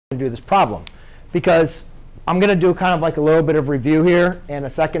do this problem. Because I'm going to do kind of like a little bit of review here in a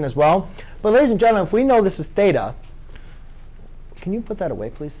second as well. But ladies and gentlemen, if we know this is theta, can you put that away,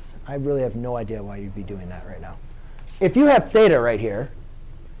 please? I really have no idea why you'd be doing that right now. If you have theta right here,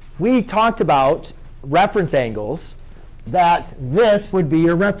 we talked about reference angles, that this would be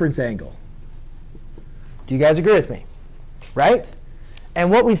your reference angle. Do you guys agree with me? Right? And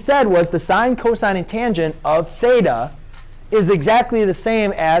what we said was the sine, cosine, and tangent of theta is exactly the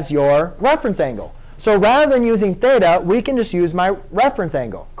same as your reference angle. So rather than using theta, we can just use my reference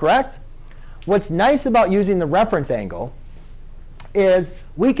angle, correct? What's nice about using the reference angle is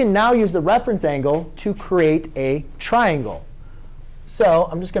we can now use the reference angle to create a triangle. So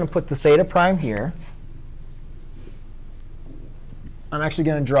I'm just going to put the theta prime here. I'm actually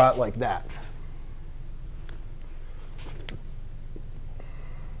going to draw it like that.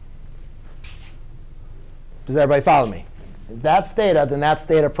 Does everybody follow me? If that's theta, then that's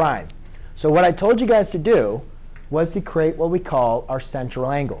theta prime. So what I told you guys to do was to create what we call our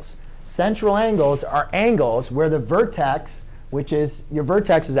central angles. Central angles are angles where the vertex, which is your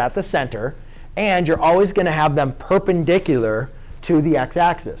vertex is at the center, and you're always going to have them perpendicular to the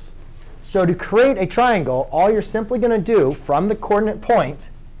x-axis. So to create a triangle, all you're simply going to do from the coordinate point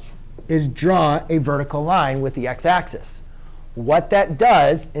is draw a vertical line with the x-axis. What that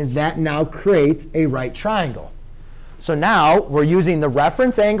does is that now creates a right triangle. So now we're using the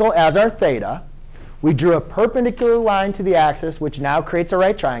reference angle as our theta. We drew a perpendicular line to the axis, which now creates a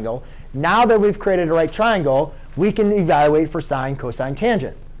right triangle. Now that we've created a right triangle, we can evaluate for sine, cosine,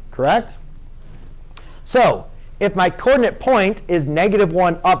 tangent. Correct? So if my coordinate point is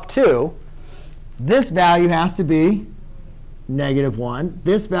 -1 up 2, this value has to be -1.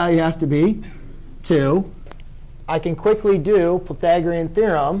 This value has to be 2. I can quickly do Pythagorean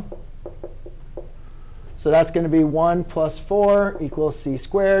theorem. So that's going to be 1 plus 4 equals c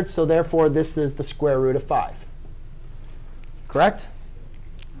squared. So therefore, this is the square root of 5. Correct?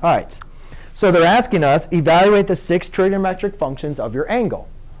 All right. So they're asking us, evaluate the 6 trigonometric functions of your angle.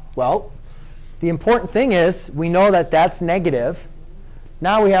 Well, the important thing is we know that that's negative.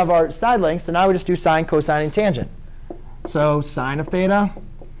 Now we have our side lengths. So now we just do sine, cosine, and tangent. So sine of theta,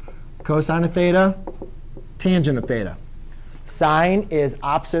 cosine of theta, tangent of theta. Sine is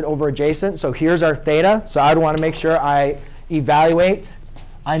opposite over adjacent. So here's our theta. So I'd want to make sure I evaluate.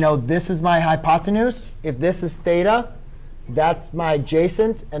 I know this is my hypotenuse. If this is theta, that's my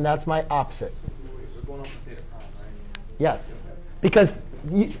adjacent, and that's my opposite. We're going off the theta prime, right? Yes. Because,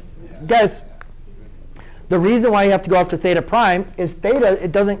 guys, the reason why you have to go after theta prime is theta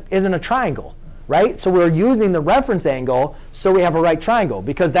isn't a triangle. Right? So we're using the reference angle so we have a right triangle,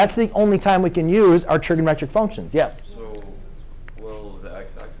 because that's the only time we can use our trigonometric functions. Yes? So will the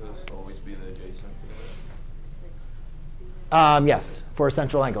x-axis always be the adjacent? Yes, for a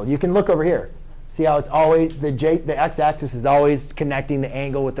central angle. You can look over here. See how it's always the x-axis is always connecting the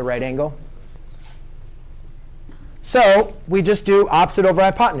angle with the right angle? So we just do opposite over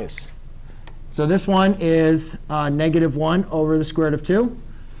hypotenuse. So this one is -1 over the square root of 2.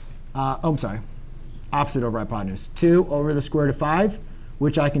 I'm sorry. Opposite over hypotenuse. 2 over the square root of 5,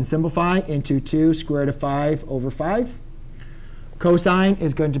 which I can simplify into 2 square root of 5 over 5. Cosine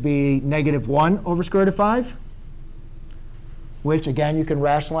is going to be -1 over square root of 5, which, again, you can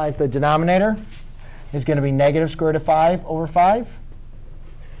rationalize the denominator. Is going to be negative square root of 5 over 5.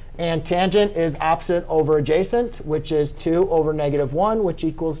 And tangent is opposite over adjacent, which is 2 over -1, which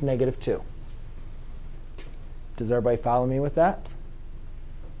equals -2. Does everybody follow me with that?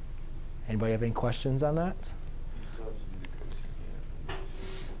 Anybody have any questions on that?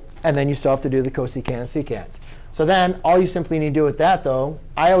 And then you still have to do the cosecant and secant. So then all you simply need to do with that, though,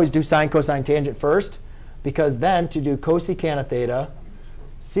 I always do sine, cosine, tangent first, because then to do cosecant of theta,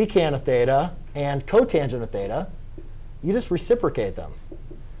 secant of theta, and cotangent of theta, you just reciprocate them.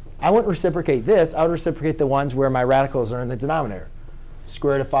 I wouldn't reciprocate this. I would reciprocate the ones where my radicals are in the denominator.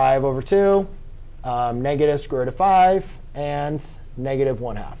 Square root of 5 over 2, negative square root of 5, and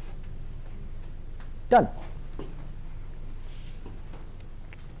 -1/2. Done.